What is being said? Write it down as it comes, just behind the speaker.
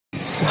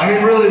80s. I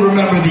mean, really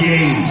remember the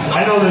 80s.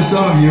 I know there's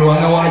some of you, I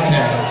know I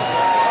can.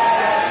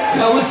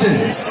 Now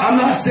listen, I'm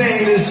not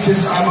saying this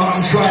because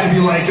I'm trying to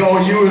be like, oh,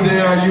 you were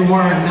there, you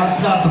weren't.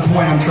 That's not the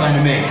point I'm trying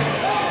to make.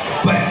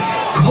 But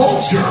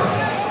culture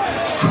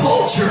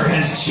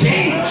has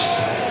changed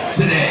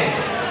today.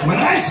 When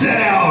I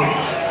set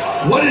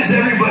out, what does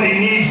everybody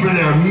need for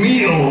their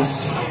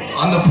meals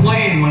on the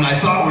plane when I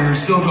thought we were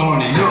still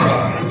going to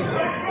Europe?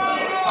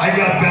 I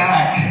got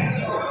back.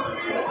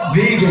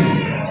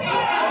 Vegan.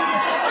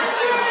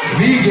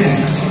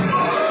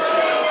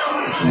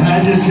 And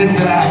I just hit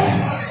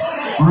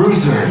back.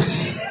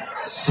 Bruisers.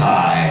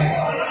 Sigh.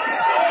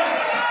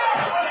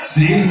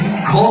 See?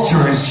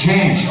 Culture has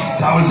changed.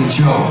 That was a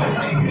joke.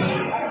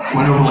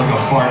 Went over like a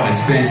fart in a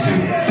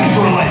spacesuit.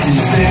 People are like, you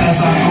saying that's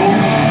not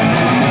cool?